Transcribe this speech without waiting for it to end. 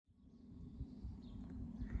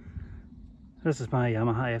This is my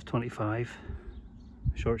Yamaha f25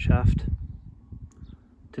 short shaft.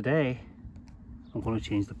 Today I'm going to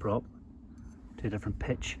change the prop to a different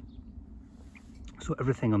pitch. So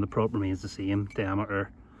everything on the prop remains the same,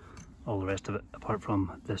 diameter, all the rest of it, apart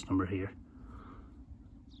from this number here,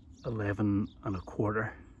 11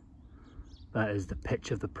 1/4. That is the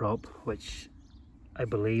pitch of the prop, which I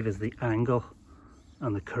believe is the angle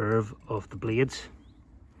and the curve of the blades.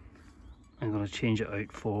 I'm going to change it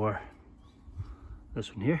out for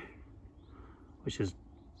this one here, which is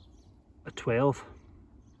a 12.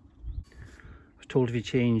 I was told if you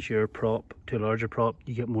change your prop to a larger prop,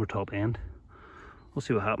 you get more top end. We'll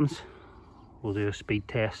see what happens. We'll do a speed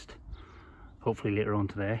test hopefully later on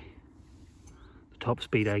today. The top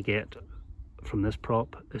speed I get from this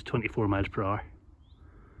prop is 24 miles per hour.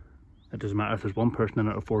 It doesn't matter if there's one person in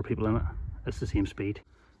it or 4 people in it, it's the same speed.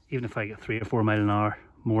 Even if I get 3 or 4 miles an hour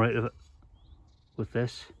more out of it with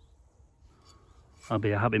this, I'll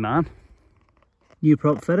be a happy man. New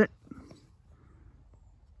prop fitted,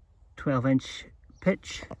 12-inch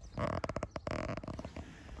pitch.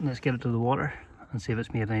 Let's get it to the water and see if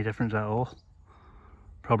it's made any difference at all.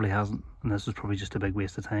 Probably hasn't, and this is probably just a big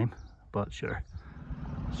waste of time, but sure.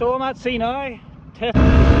 So I'm at sea now.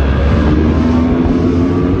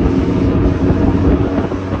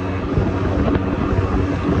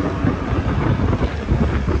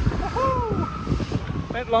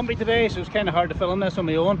 Bit lumpy today, so it's kind of hard to film this on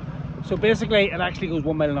my own. So basically it actually goes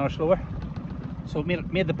 1 mile an hour slower, so it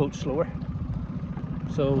made the boat slower.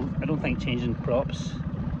 So I don't think changing props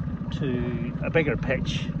to a bigger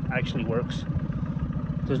pitch actually works.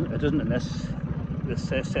 It doesn't in this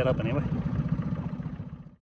setup anyway.